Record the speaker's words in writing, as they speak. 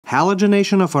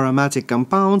Halogenation of aromatic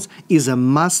compounds is a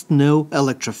must-know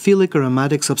electrophilic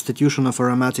aromatic substitution of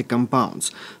aromatic compounds.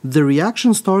 The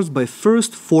reaction starts by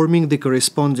first forming the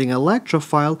corresponding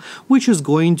electrophile, which is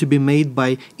going to be made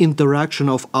by interaction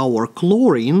of our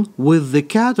chlorine with the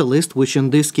catalyst, which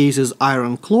in this case is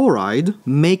iron chloride,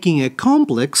 making a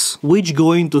complex which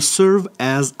going to serve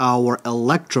as our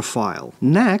electrophile.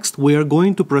 Next, we are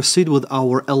going to proceed with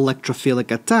our electrophilic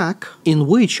attack, in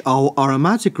which our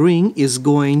aromatic ring is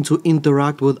going to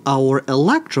interact with our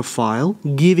electrophile,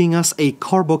 giving us a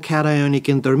carbocationic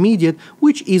intermediate,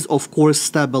 which is of course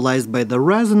stabilized by the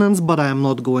resonance, but I am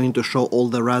not going to show all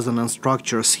the resonance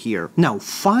structures here. Now,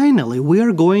 finally, we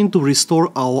are going to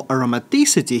restore our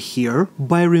aromaticity here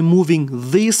by removing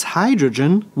this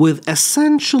hydrogen with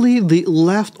essentially the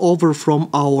leftover from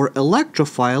our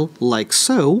electrophile, like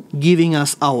so, giving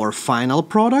us our final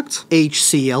product,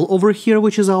 HCl over here,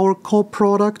 which is our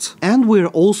co-product, and we're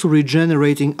also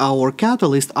regenerating our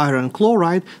catalyst iron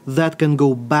chloride that can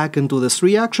go back into this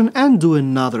reaction and do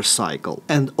another cycle.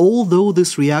 And although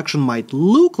this reaction might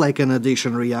look like an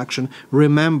addition reaction,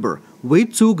 remember, we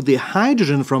took the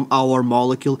hydrogen from our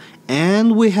molecule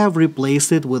and we have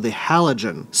replaced it with a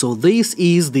halogen. So this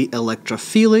is the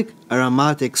electrophilic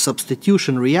aromatic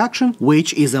substitution reaction,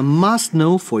 which is a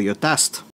must-know for your test.